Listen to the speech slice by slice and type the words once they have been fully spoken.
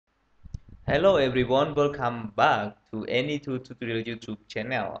Hello everyone, welcome back to Any2 Tutorial YouTube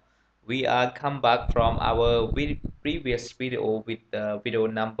channel. We are come back from our previous video with video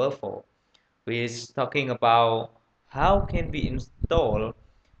number 4. We is talking about how can we install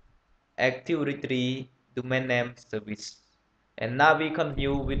Active Directory domain name service. And now we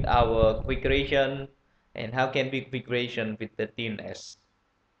continue with our configuration and how can we configuration with the DNS.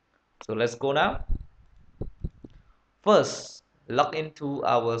 So let's go now. First, log into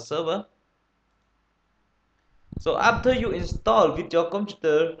our server. So after you install with your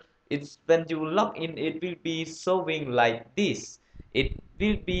computer, it's when you log in, it will be showing like this. It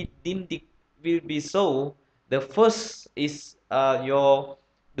will be show the first is your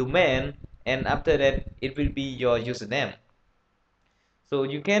domain, and after that it will be your username. So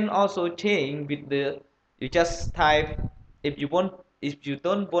you can also change with the you just type if you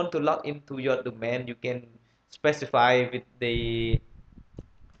don't want to log into your domain, you can specify with the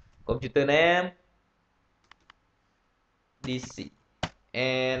computer name DC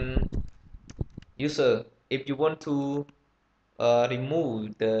and user if you want to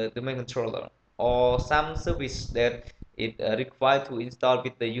remove the domain controller or some service that it required to install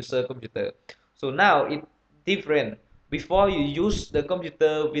with the user computer. So now it's different. Before you use the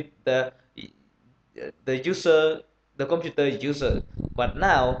computer with the the computer user, but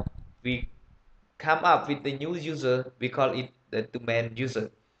now we come up with the new user. We call it the domain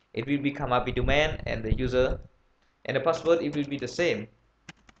user. It will become up with domain and the user, and the password it will be the same.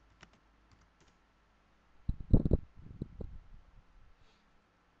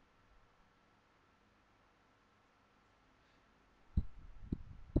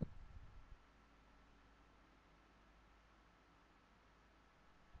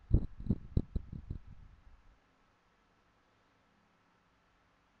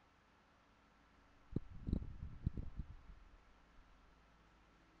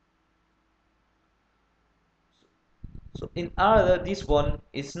 So in other, this one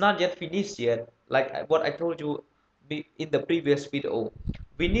is not yet finished yet. Like what I told you in the previous video,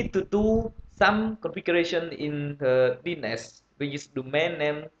 we need to do some configuration in the DNS, which is domain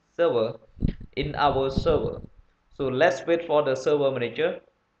name server, in our server. So let's wait for the server manager.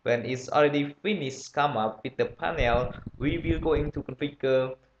 When it's already finished, come up with the panel, we will going to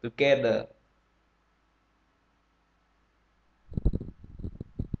configure together.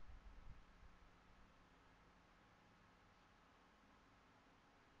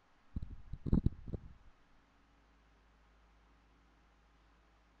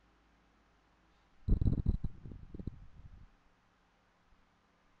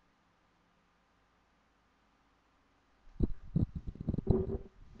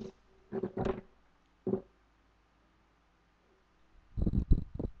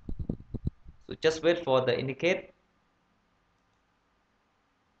 So just wait for the indicate.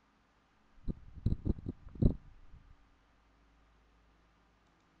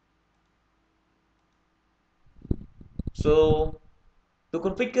 So to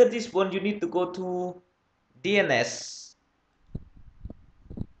configure this one, you need to go to DNS.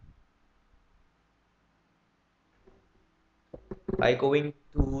 By going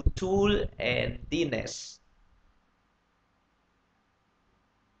to Tool and DNS.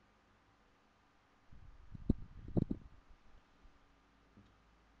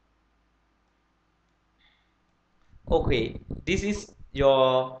 Okay, this is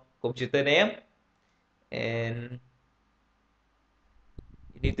your computer name, and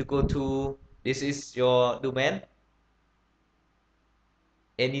you need to go to this is your domain,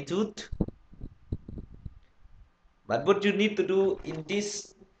 Anytude. But what you need to do in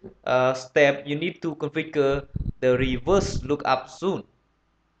this step, you need to configure the reverse lookup zone.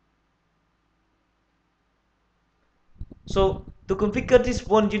 So to configure this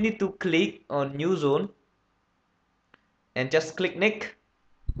one, you need to click on new zone and just click next,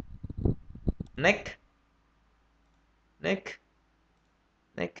 next, next,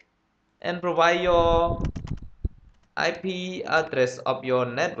 next, and provide your IP address of your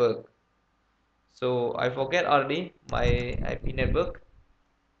network. So I forget already my IP network.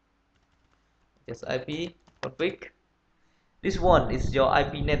 Just IP config. This one is your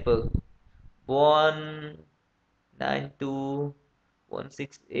IP network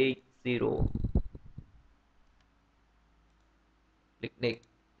 192.168.0. Click next,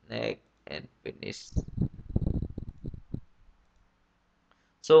 next, and finish.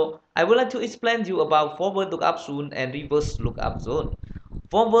 So I would like to explain to you about forward lookup zone and reverse lookup zone.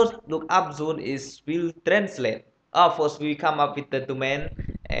 Forward lookup zone is will translate. First we come up with the domain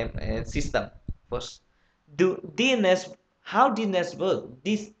and system. First, do DNS how DNS work?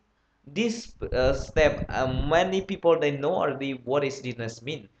 This step many people they know already what is DNS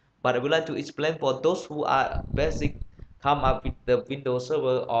mean, but I would like to explain for those who are basic come up with the Windows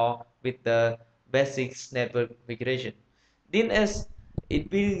Server or with the basics network configuration. DNS,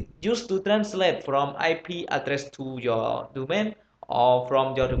 it will use to translate from IP address to your domain or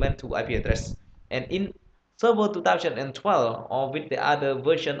from your domain to IP address. And in Server 2012 or with the other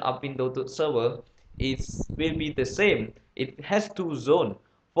version of Windows Server, it will be the same. It has two zones,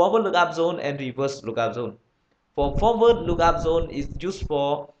 forward lookup zone and reverse lookup zone. For forward lookup zone is used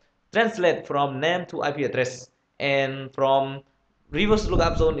for translate from name to IP address, and from reverse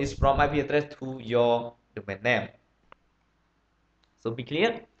lookup zone is from IP address to your domain name. So be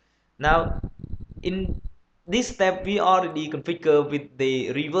clear. Now in this step we already configure with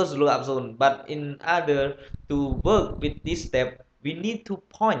the reverse lookup zone, but in order to work with this step we need to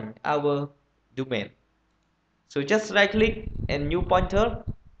point our domain. So just right click and new pointer,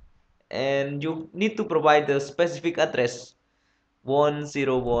 and you need to provide the specific address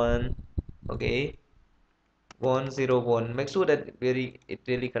 101. Okay, 101, make sure that it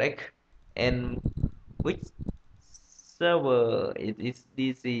really correct, and which server it is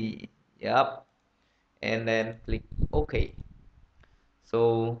DC. Yep, and then click OK.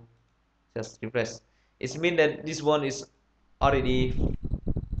 So just refresh. It means that this one is already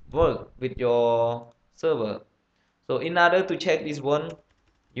work with your server. So in order to check this one,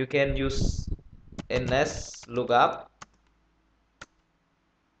 you can use ns lookup,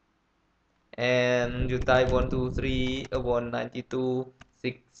 and you type 123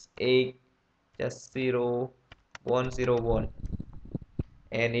 192.168 just 0101,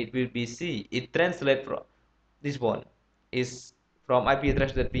 and it will be C. It translates from this one is from IP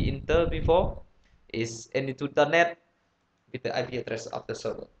address that we entered before, is any2.net with the IP address of the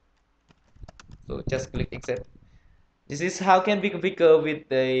server. So just click accept. This is how can we configure with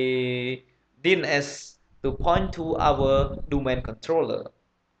the DNS to point to our domain controller.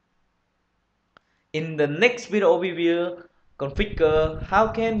 In the next video we will configure how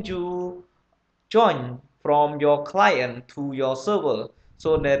can you join from your client to your server,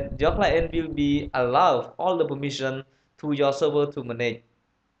 so that your client will be allowed all the permission to your server to manage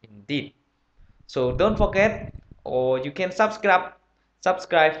indeed. So don't forget, or you can subscribe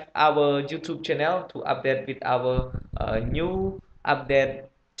our YouTube channel to update with our new update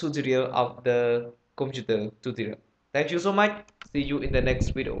tutorial of the computer tutorial. Thank you so much. See you in the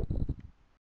next video.